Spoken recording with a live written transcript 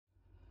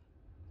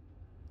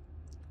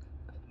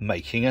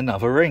making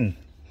another ring.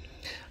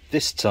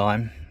 This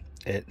time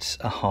it's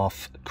a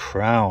half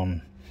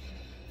crown,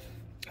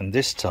 and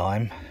this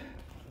time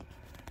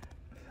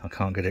I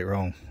can't get it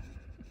wrong.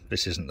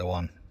 This isn't the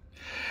one.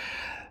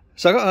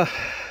 So I got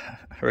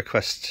a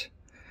request,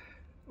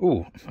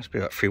 must be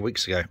about 3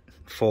 weeks ago,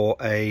 for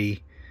a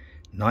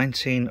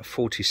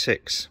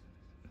 1946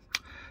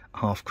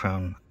 half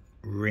crown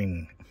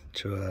ring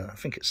to I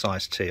think it's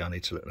size T. I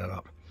need to look that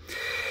up.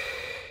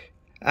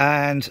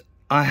 And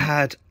I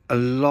had a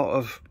lot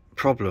of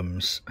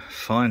problems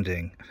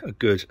finding a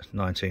good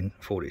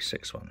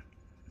 1946 one.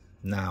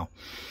 Now,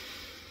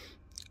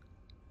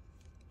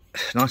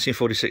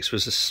 1946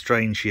 was a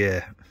strange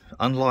year.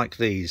 Unlike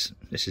these,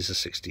 this is a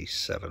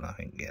 67, I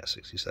think. Yeah,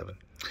 67.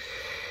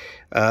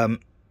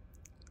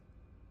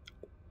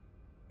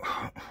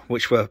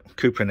 Which were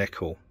Cooper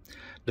nickel.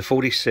 The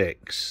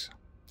 46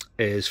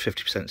 is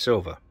 50%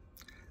 silver,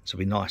 so it'd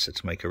be nicer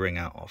to make a ring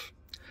out of.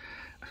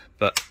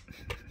 But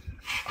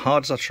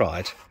hard as I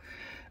tried,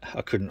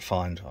 I couldn't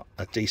find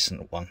a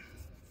decent one.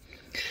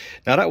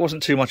 Now that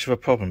wasn't too much of a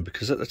problem,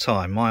 because at the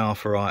time my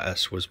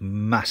arthritis was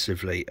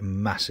massively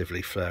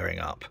flaring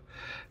up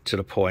to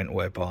the point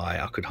whereby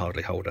I could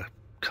hardly hold a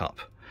cup.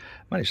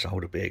 I managed to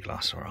hold a beer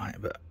glass all right,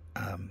 but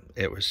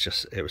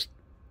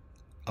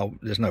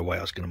there's no way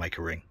I was going to make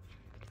a ring.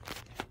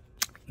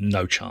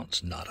 No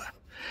chance, nada.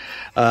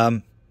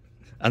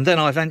 And then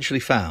I eventually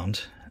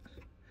found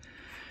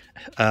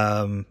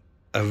a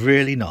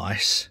really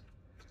nice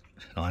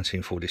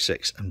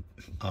 1946, and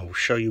I will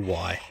show you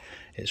why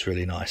it's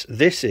really nice.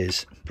 This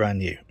is brand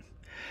new.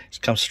 It's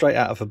come straight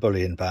out of a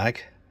bullion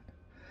bag,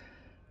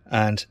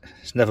 and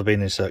it's never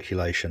been in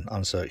circulation,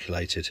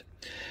 uncirculated.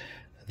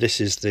 This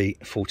is the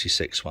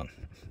 46 one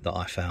that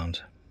I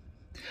found.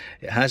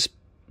 It has,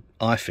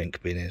 I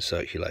think, been in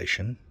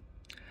circulation,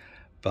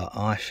 but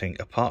I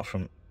think apart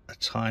from a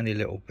tiny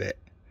little bit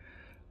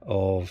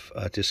of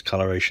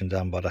discoloration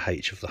down by the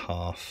H of the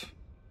half,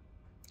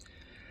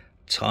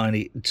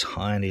 tiny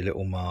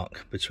little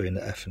mark between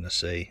the F and the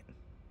C,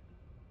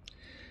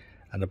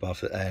 and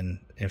above the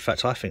N. In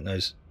fact, I think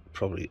those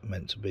probably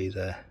meant to be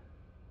there.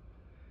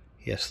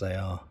 Yes, they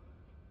are.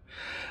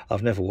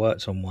 I've never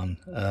worked on one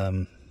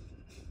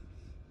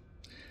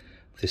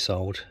this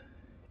old.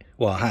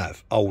 Well, I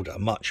have. Older,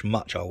 much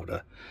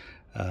older.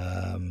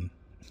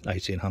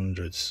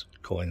 1800s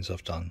coins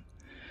I've done.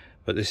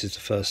 But this is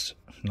the first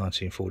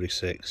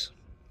 1946.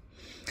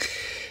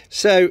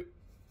 So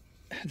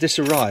this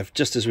arrived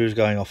just as we were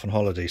going off on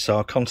holiday. So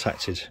I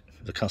contacted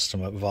the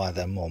customer via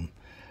their mum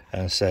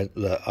and said,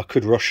 look, I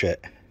could rush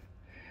it,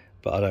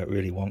 but I don't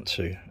really want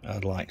to.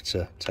 I'd like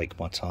to take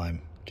my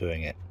time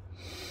doing it.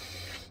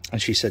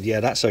 And she said, yeah,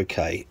 that's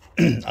okay.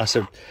 I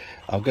said,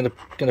 I'm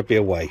gonna be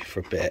away for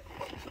a bit.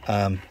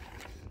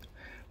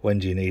 When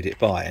do you need it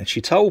by? And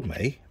she told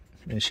me,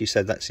 and she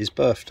said that's his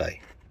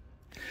birthday.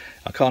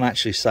 I can't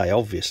actually say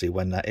obviously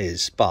when that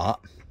is,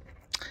 but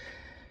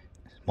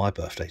it's my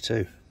birthday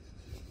too.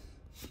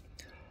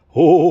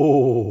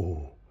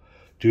 Oh,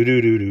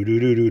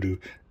 do.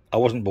 I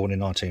wasn't born in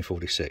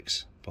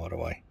 1946, by the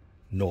way,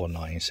 nor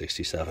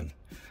 1967.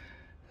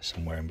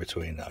 Somewhere in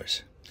between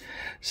those.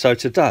 So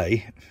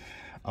today,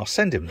 I'll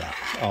send him that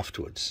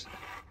afterwards,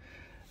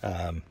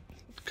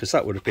 because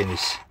that would have been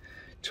his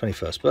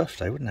 21st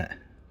birthday, wouldn't it?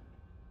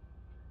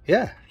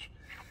 Yeah,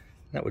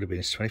 that would have been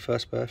his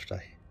 21st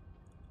birthday.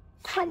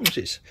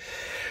 Crumbses.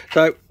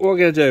 So what we're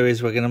going to do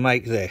is we're going to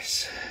make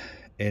this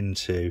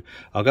into,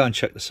 I'll go and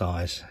check the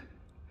size,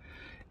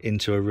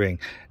 into a ring.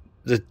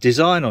 The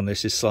design on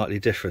this is slightly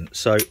different,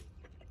 so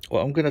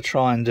what I'm going to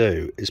try and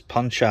do is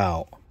punch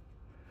out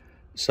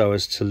so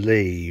as to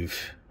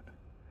leave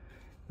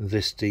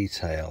this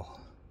detail.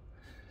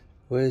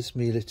 Where's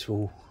me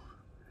little,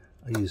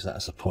 I use that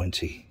as the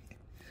pointy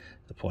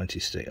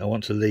stick. I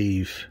want to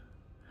leave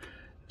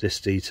this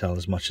detail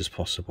as much as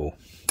possible.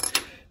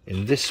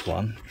 In this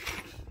one,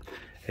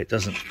 it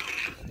doesn't,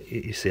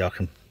 you see, I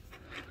can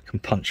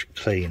punch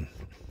clean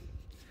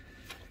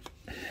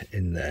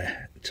in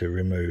there to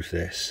remove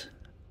this,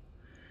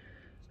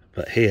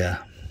 but here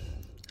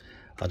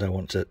I don't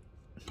want to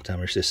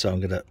damage this, so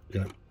I'm gonna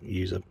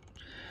use a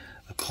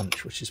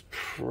punch which is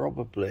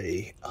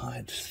probably,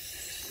 I'd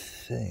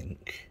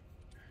think,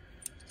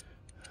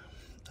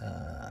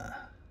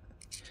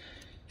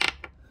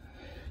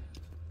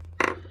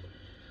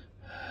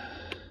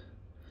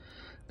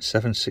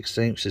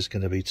 7/16 is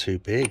going to be too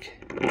big.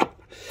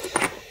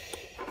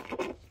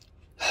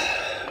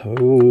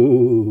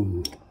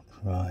 Oh,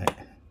 right.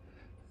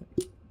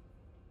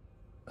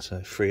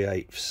 So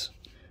 3/8,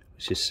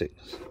 which is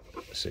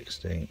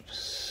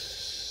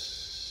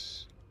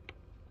 6/16.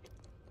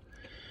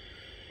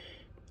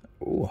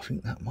 Oh, I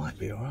think that might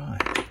be all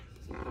right.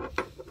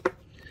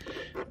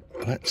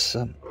 Let's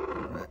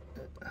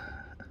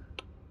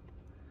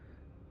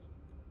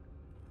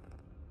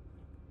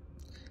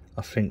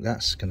I think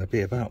that's going to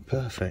be about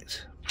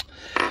perfect.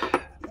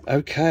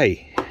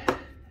 Okay,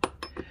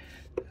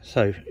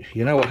 so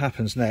you know what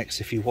happens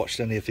next if you watched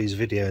any of these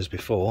videos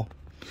before.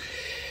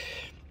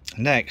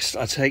 Next,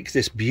 I take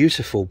this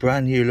beautiful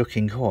brand new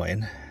looking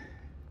coin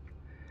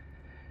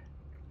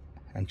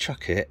and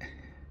chuck it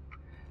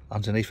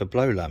underneath a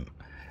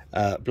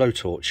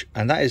blowtorch,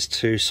 and that is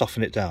to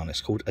soften it down. It's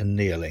called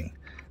annealing.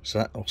 So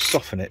that will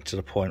soften it to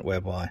the point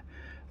whereby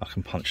I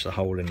can punch the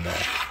hole in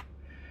there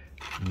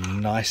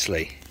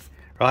nicely.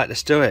 Right,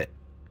 let's do it.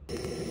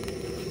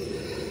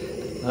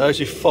 Now, those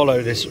who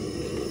follow this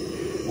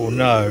will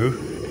know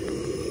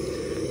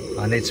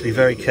I need to be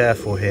very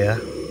careful here,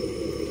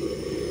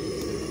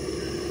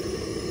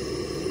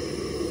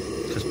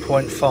 because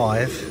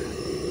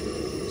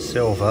 0.5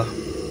 silver,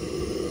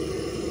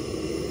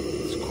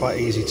 it's quite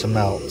easy to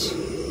melt.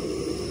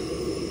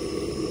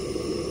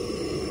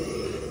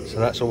 So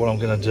that's all I'm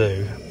going to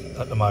do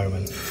at the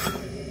moment.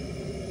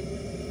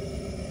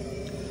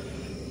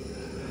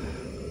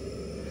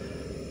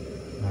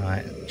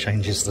 Right,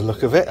 changes the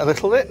look of it a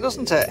little bit,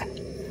 doesn't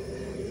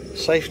it?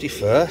 Safety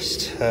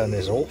first, turn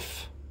this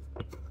off.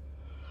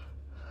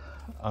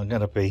 I'm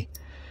going to be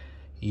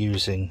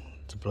using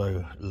the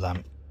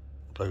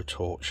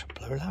blowtorch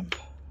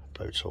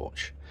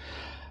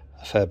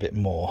a fair bit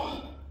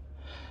more,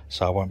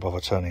 so I won't bother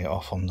turning it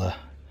off on the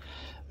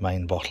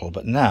main bottle.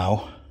 But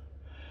now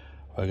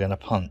we're going to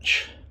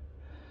punch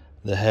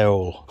the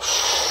hole.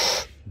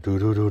 Do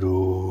do do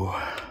do.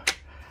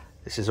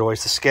 This is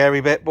always the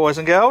scary bit, boys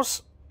and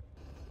girls.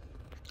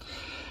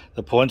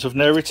 The point of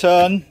no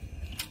return.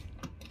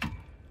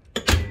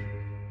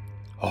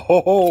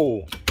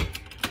 Oh.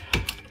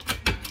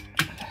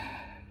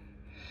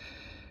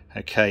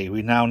 Okay,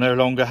 we now no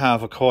longer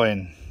have a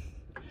coin.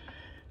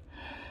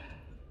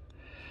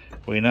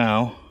 We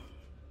now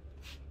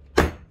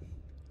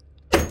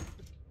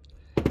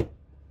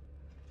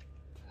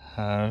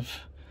have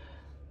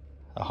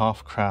a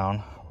half crown.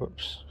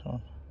 Whoops, come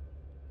on.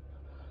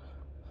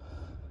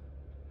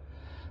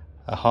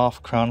 A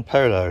half crown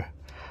polo.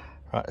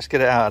 Right, let's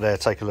get it out of there,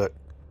 take a look.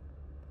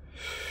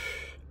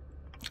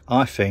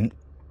 I think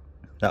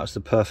that was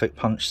the perfect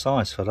punch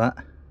size for that.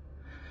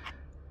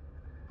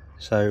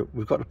 So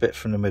we've got a bit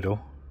from the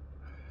middle,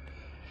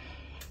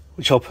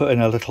 which I'll put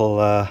in a little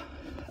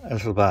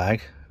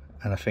bag,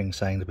 and a thing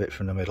saying the bit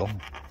from the middle.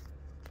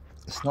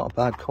 It's not a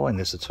bad coin,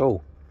 this at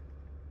all.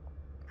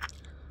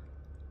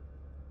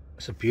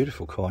 It's a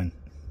beautiful coin.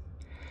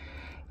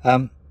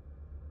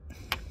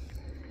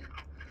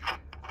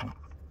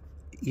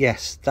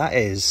 Yes, that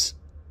is,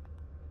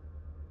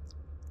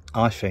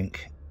 I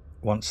think,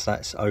 once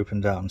that's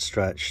opened out and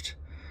stretched,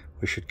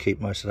 we should keep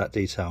most of that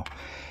detail.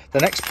 The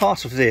next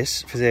part of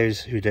this, for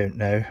those who don't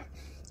know,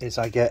 is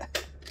I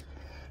get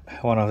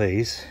one of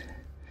these.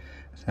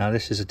 Now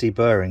this is a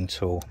deburring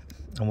tool,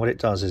 and what it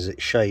does is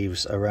it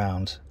shaves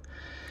around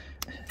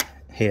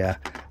here,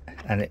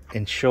 and it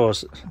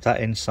ensures that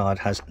inside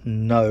has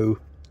no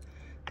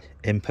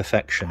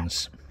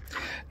imperfections.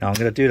 Now I'm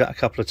going to do that a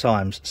couple of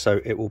times, so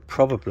it will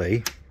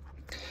probably,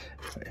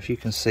 if you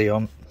can see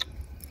on,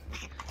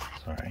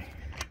 sorry,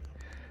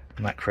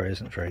 macro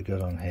isn't very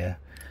good on here.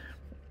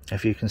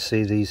 If you can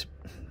see, these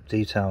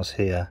details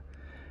here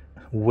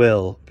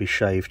will be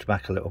shaved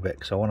back a little bit,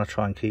 because I want to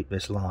try and keep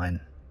this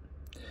line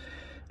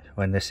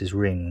when this is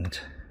ringed.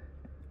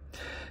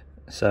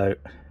 So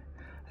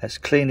let's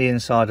clean the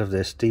inside of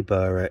this,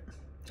 deburr it,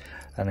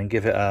 and then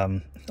give it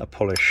a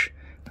polish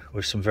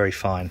with some very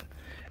fine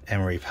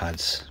emery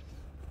pads.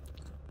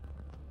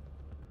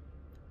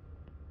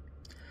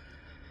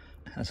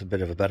 That's a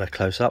bit of a better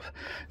close-up.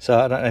 So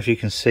I don't know if you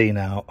can see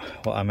now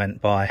what I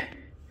meant by,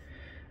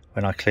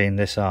 when I clean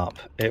this up,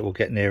 it will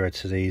get nearer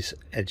to these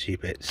edgy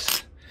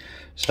bits.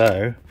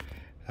 So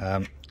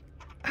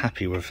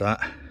happy with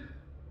that.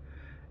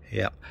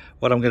 Yep.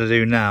 What I'm going to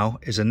do now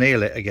is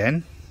anneal it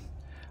again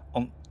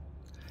on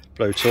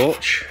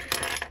blowtorch,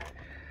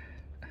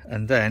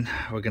 and then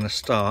we're going to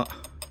start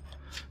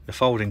the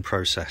folding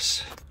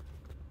process.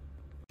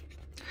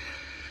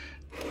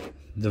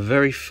 The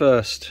very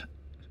first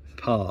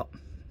part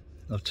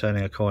of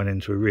turning a coin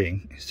into a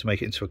ring is to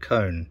make it into a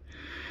cone,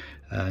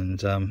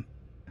 and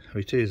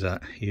we do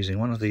that using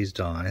one of these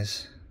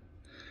dies,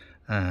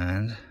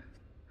 and I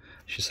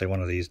should say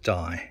one of these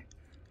die.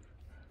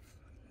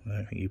 I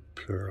don't think you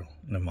plural,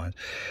 never mind.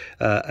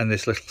 And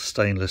this little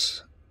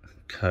stainless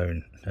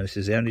cone. Now this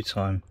is the only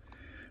time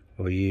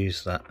we'll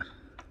use that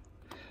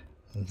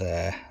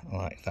there,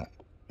 like that,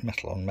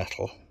 metal on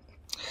metal.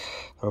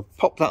 I'll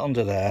pop that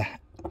under there,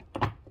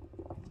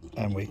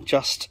 and we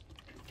just,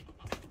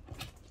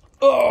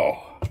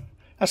 oh,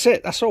 that's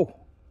it, that's all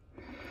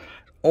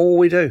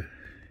we do.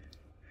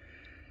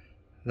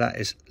 That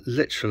is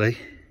literally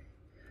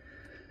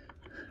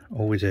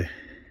all we do.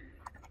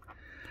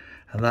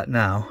 And that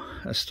now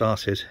has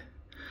started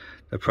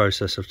the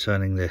process of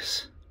turning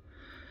this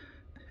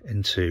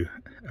into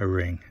a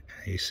ring.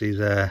 You see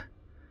there,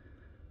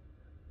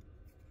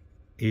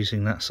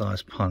 using that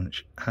size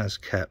punch has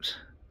kept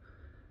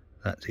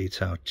that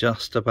detail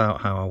just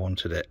about how I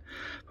wanted it.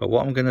 But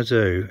what I'm going to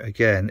do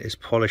again is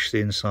polish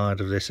the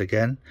inside of this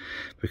again,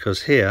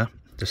 because here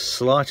the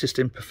slightest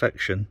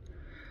imperfection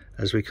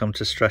as we come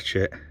to stretch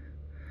it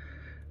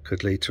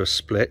could lead to a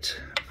split.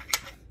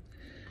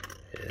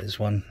 Here's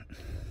one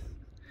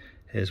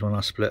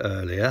I split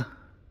earlier.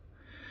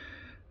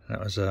 That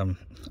was a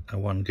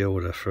 1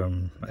 guilder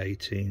from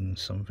 18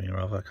 something or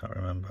other, I can't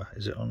remember.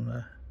 Is it on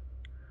there?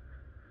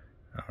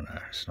 Oh no,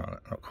 it's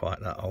not quite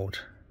that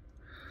old.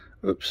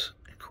 Oops,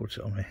 it caught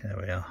it on me. There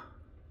we are.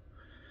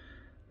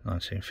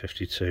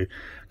 1952.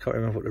 I can't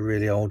remember what the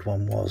really old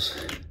one was.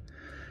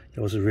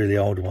 There was a really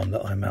old one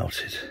that I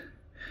melted.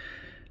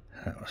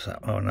 That was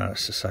that. Oh no,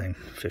 it's the same.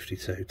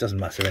 52. It doesn't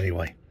matter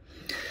anyway.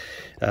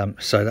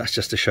 So that's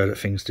just to show that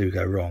things do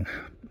go wrong.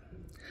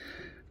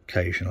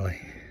 Occasionally.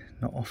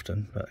 Not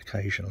often, but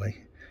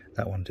occasionally.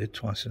 That one did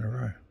twice in a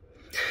row.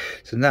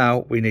 So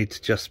now we need to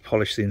just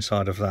polish the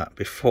inside of that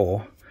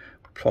before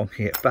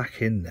plonking it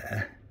back in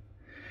there,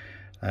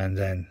 and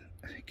then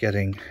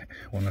getting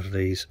one of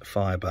these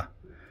fibre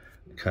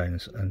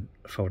cones and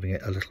folding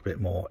it a little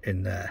bit more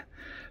in there.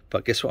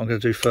 But guess what I'm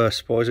going to do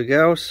first, boys and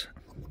girls?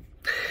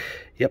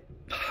 Yep,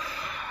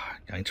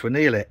 going to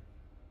anneal it.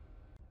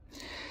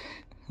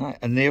 Right,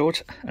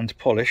 annealed and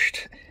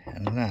polished,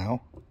 and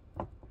now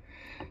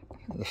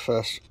the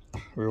first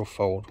real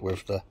fold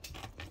with the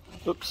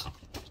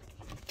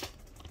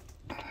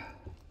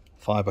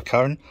fibre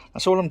cone.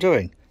 That's all I'm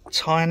doing.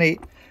 Tiny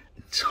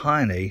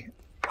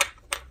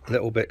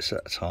little bits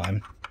at a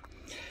time.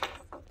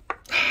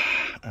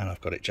 And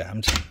I've got it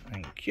jammed.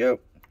 Thank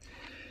you.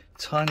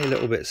 Tiny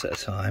little bits at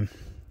a time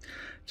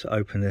to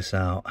open this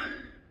out.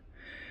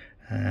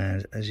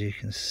 And as you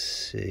can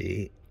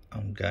see,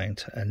 I'm going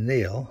to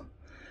anneal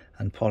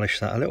and polish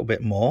that a little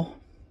bit more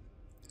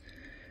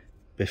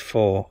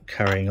before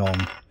carrying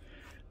on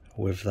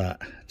with that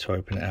to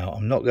open it out.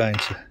 I'm not going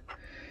to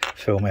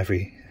film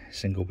every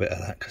single bit of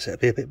that because it'll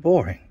be a bit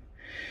boring,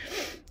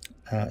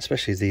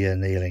 especially the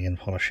annealing and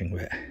polishing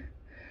bit.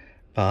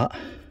 But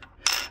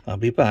I'll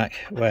be back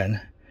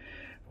when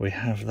we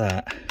have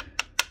that.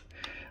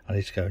 I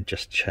need to go and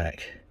just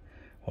check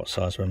what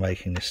size we're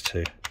making this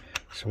to.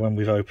 So when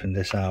we've opened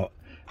this out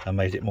and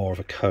made it more of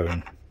a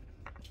cone,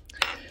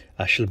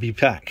 I shall be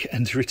back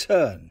and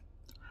return.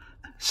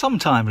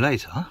 Sometime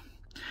later.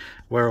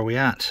 Where are we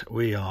at?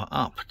 We are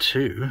up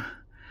to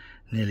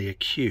nearly a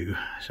Q,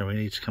 so we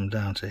need to come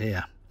down to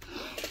here.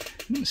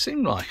 It didn't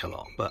seem like a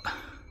lot, but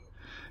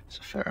it's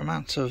a fair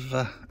amount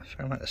of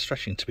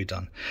stretching to be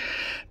done.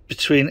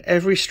 Between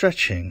every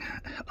stretching,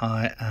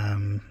 I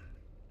am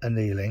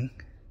annealing,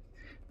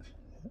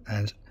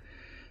 and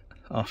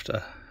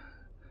after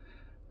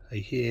a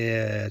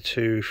year,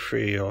 2,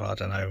 3, or I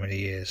don't know how many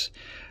years,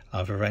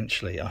 I've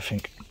eventually, I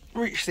think,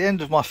 reached the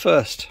end of my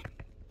first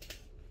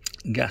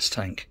gas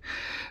tank.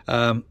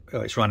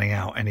 It's running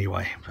out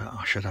anyway, but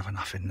I should have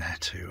enough in there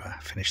to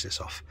finish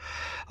this off.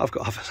 I've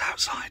got others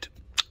outside.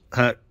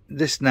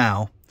 This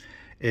now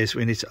is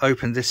we need to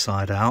open this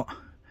side out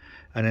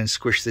and then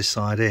squish this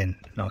side in.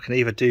 Now I can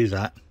either do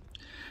that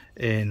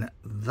in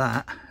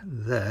that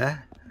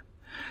there,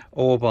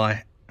 or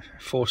by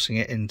forcing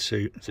it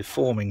into the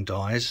forming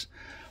dies,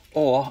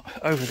 or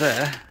over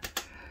there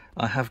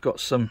I have got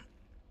some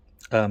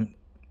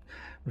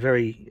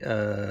very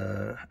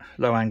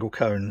low angle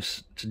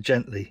cones to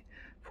gently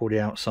pull the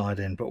outside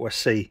in, but we'll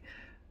see.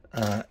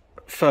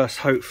 First,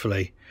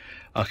 hopefully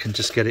I can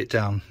just get it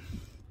down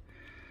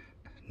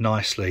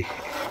nicely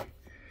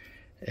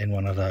in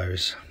one of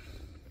those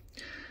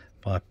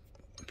by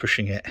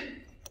pushing it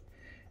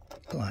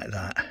like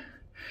that.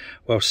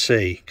 We'll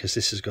see, because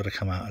this has got to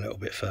come out a little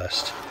bit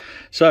first.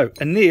 So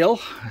anneal,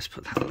 let's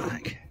put that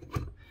back,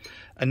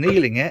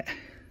 annealing it,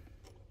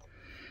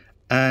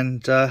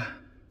 and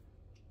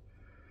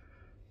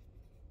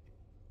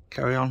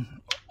carry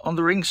on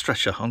the ring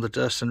stretcher, on the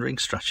Durston ring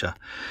stretcher.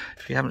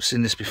 If you haven't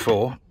seen this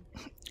before,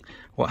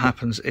 what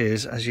happens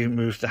is as you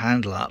move the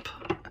handle up,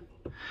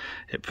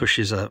 it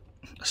pushes a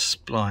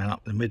spline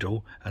up the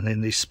middle, and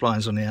then these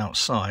splines on the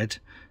outside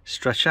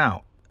stretch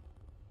out.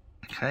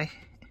 Okay,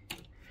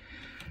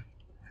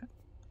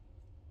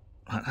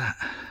 like that.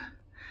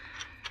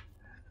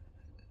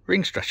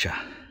 Ring stretcher.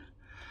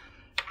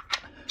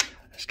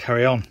 Let's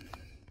carry on.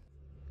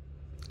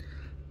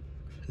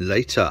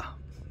 Later,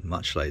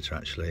 much later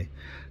actually,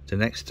 the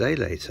next day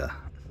later,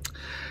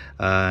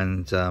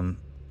 and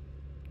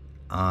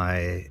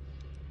I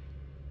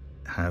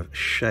have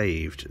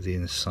shaved the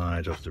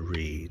inside of the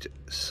reed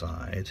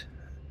side.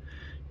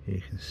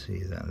 You can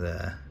see that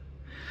there.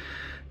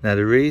 Now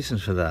the reason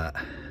for that,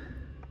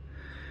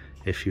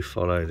 if you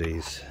follow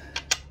these,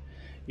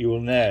 you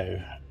will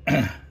know.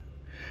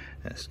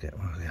 Let's get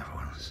one of the other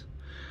ones.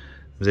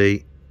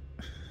 The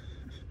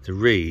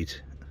reed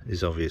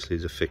is obviously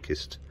the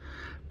thickest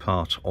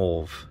part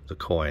of the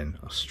coin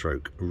or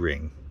stroke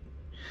ring,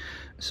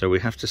 so we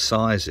have to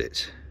size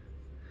it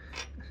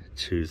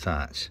to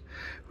that,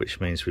 which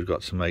means we've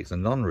got to make the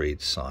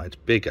non-reed side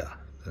bigger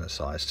than a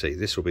size T.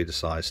 This will be the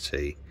size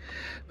T,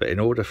 but in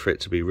order for it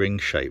to be ring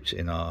shaped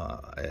in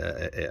our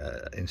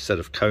instead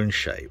of cone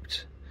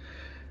shaped,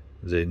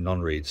 the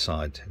non-reed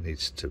side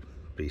needs to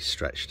be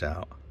stretched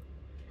out,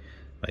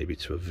 maybe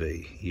to a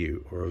V,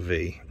 U or a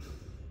V.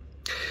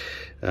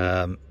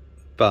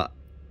 But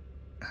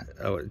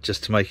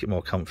just to make it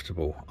more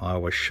comfortable, I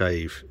always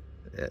shave,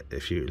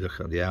 if you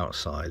look at the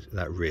outside,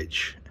 that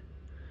ridge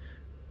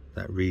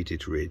that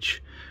reeded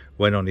ridge,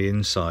 when on the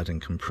inside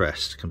and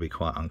compressed, can be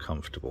quite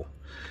uncomfortable.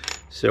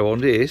 So on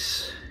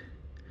this,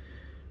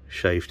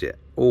 shaved it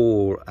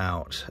all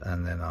out,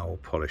 and then I'll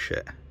polish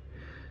it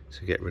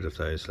to get rid of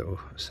those little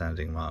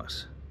sanding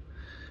marks.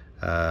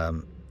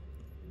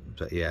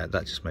 But yeah,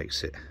 that just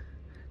makes it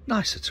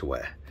nicer to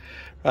wear.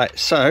 Right,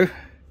 so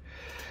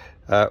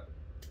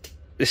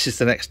this is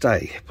the next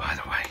day, by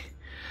the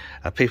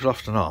way. People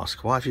often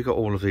ask, why have you got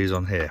all of these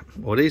on here?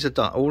 Well, these are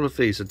done. All of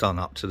these are done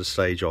up to the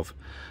stage of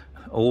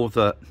all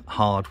the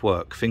hard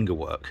work, finger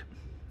work,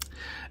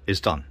 is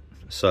done.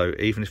 So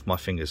even if my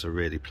fingers are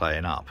really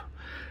playing up,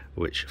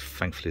 which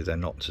thankfully they're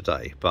not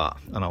today,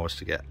 and I was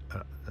to get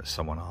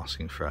someone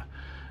asking for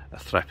a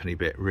threepenny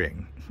bit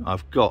ring,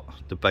 I've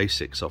got the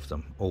basics of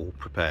them all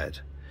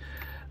prepared,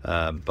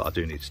 but I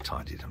do need to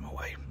tidy them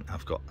away.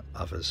 I've got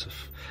others of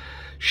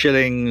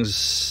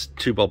shillings,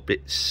 2 bob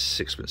bits,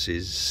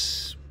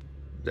 sixpences.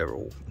 They're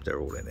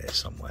all in here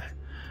somewhere.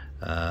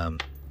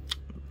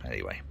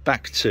 Anyway,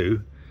 back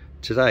to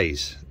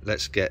today's.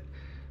 Let's get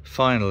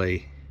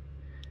finally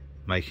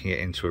making it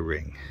into a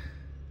ring.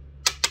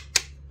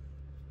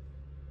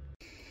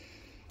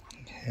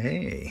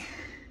 Okay,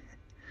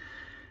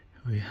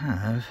 we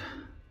have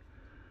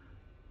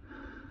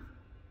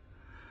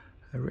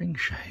a ring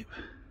shape.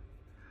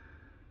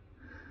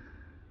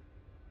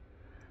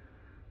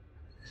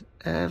 There's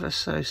ever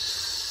so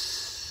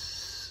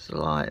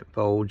slight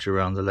bulge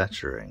around the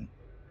lettering,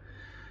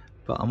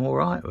 but I'm all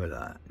right with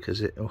that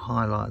because it will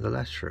highlight the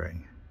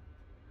lettering.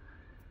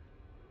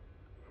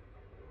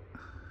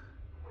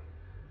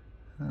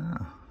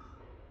 Oh,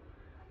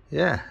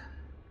 yeah.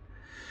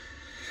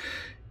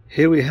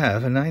 Here we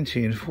have a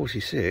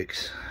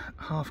 1946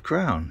 half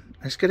crown.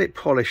 Let's get it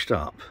polished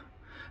up.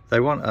 They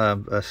want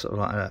a sort of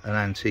like an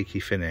antique-y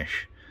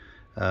finish,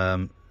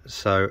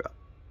 so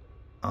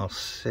I'll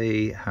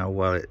see how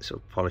well it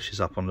sort of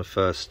polishes up on the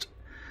first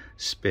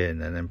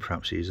spin, and then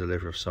perhaps use a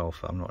liver of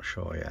sulphur. I'm not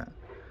sure yet.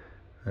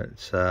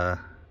 But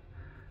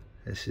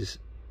this is,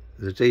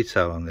 the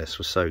detail on this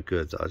was so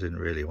good that I didn't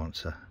really want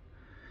to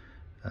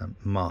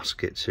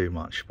mask it too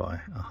much by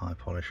a high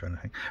polish or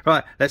anything.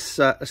 Right, let's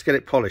get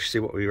it polished, see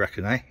what we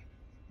reckon, eh?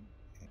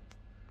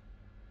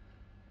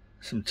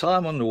 Some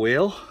time on the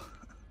wheel,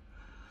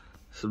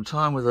 some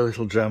time with a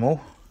little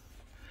Dremel,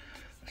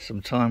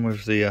 some time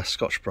with the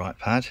Scotch Brite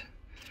pad.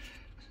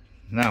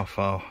 Now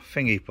for our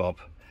thingy bob,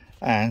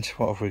 and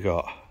what have we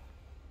got?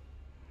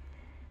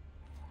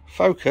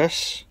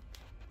 Focus.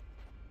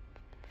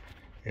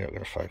 You're not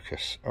going to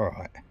focus. All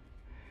right,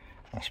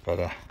 that's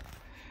better.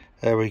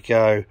 There we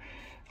go.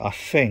 I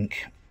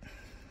think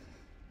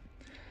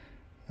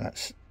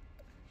that's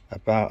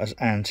about as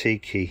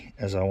antique-y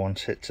as I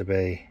want it to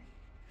be.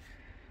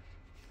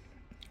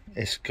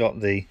 It's got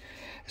an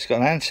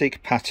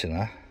antique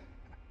patina,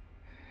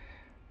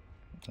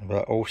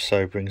 but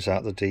also brings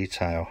out the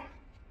detail.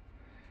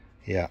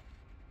 Yeah,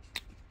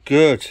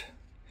 good.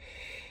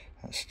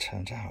 That's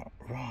turned out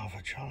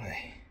rather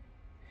jolly.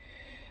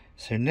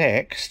 So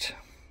next,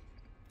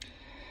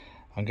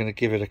 I'm going to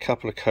give it a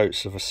couple of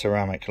coats of a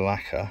ceramic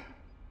lacquer.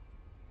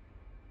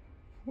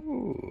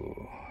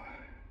 Ooh,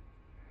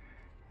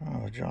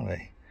 rather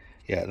jolly.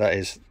 Yeah, that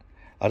is.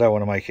 I don't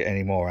want to make it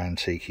any more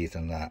antique-y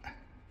than that.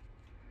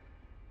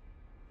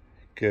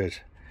 Good.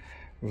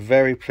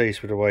 Very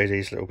pleased with the way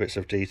these little bits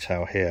of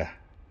detail here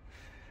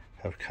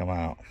have come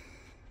out.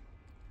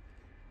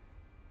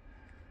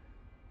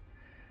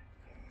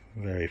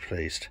 Very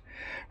pleased.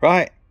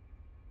 Right,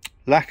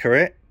 lacquer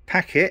it,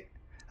 pack it,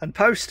 and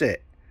post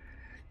it.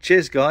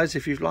 Cheers, guys.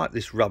 If you've liked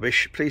this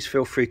rubbish, please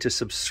feel free to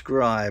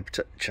subscribe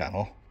to the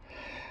channel.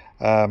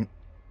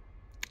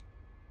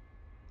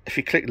 If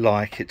you click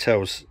like, it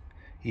tells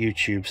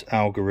YouTube's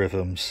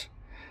algorithms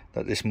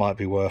that this might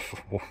be worth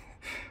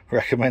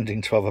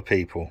recommending to other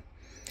people.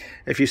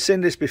 If you've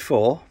seen this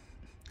before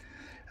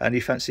and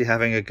you fancy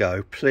having a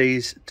go,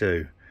 please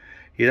do.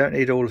 You don't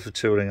need all of the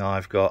tooling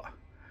I've got.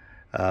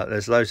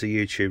 There's loads of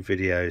YouTube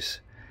videos,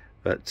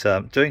 but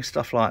doing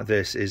stuff like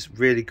this is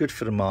really good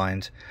for the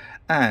mind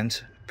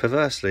and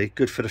perversely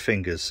good for the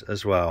fingers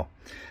as well.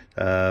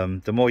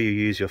 The more you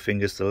use your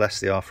fingers, the less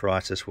the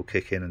arthritis will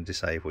kick in and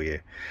disable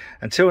you.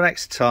 Until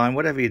next time,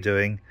 whatever you're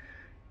doing,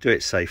 do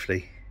it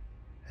safely,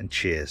 and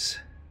cheers.